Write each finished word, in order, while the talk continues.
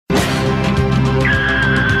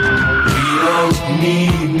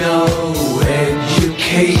need no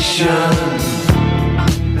education.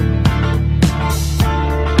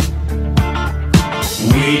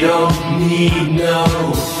 We don't need no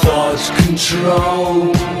thought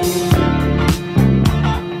control.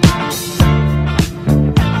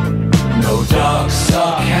 No dark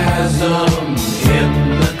sarcasm in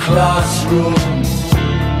the classroom.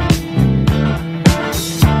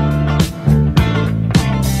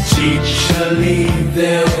 Teacher, leave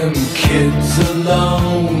them kids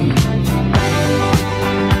alone.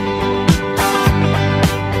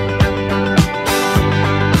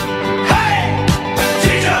 Hey!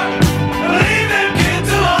 Teacher, leave them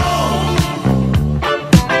kids alone.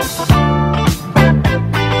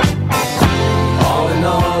 All in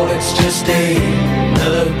all, it's just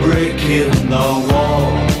another brick in the wall.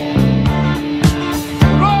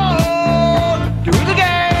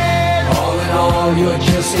 You're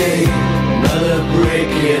just another brick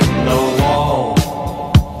in the wall.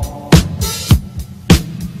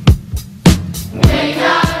 We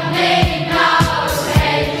don't need no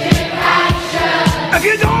education. If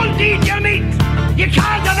you don't eat your meat, you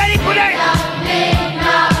can't have any pudding. We don't need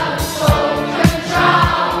no full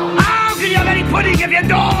control. How can you have any pudding if you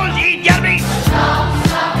don't eat your meat?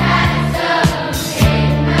 Lots of handsome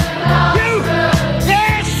in the classroom.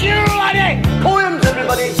 Yes, you laddie! Poems,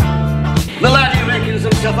 everybody! The laddie reckons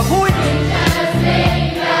himself a poet. Just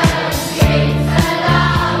leave them kids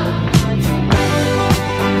alone.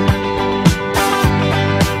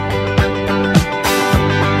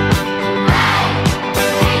 Hey,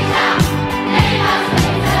 teacher, leave us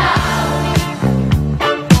kids alone.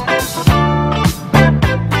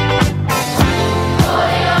 Boy,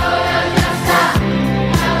 you're just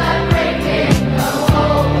another brick in the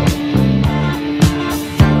wall. Boy,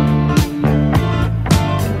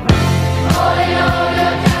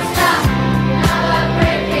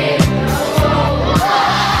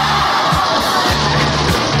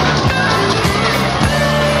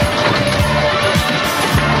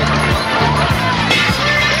 you're just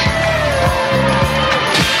another brick in the wall.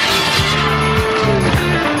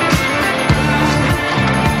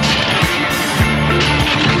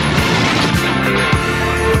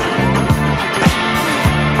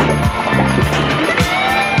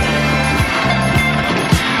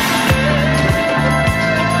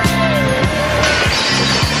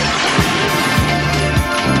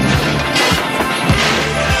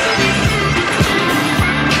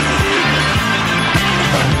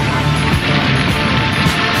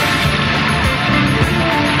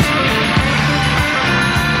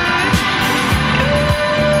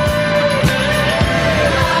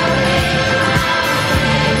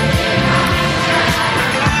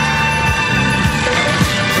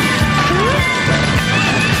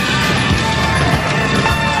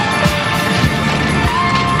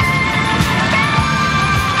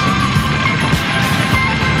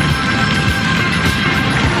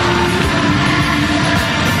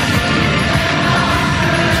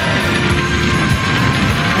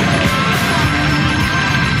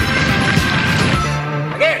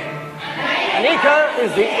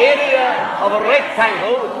 Is the area of a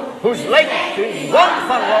rectangle whose length is 1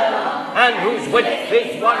 furlong and whose width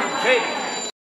is 1 cubit.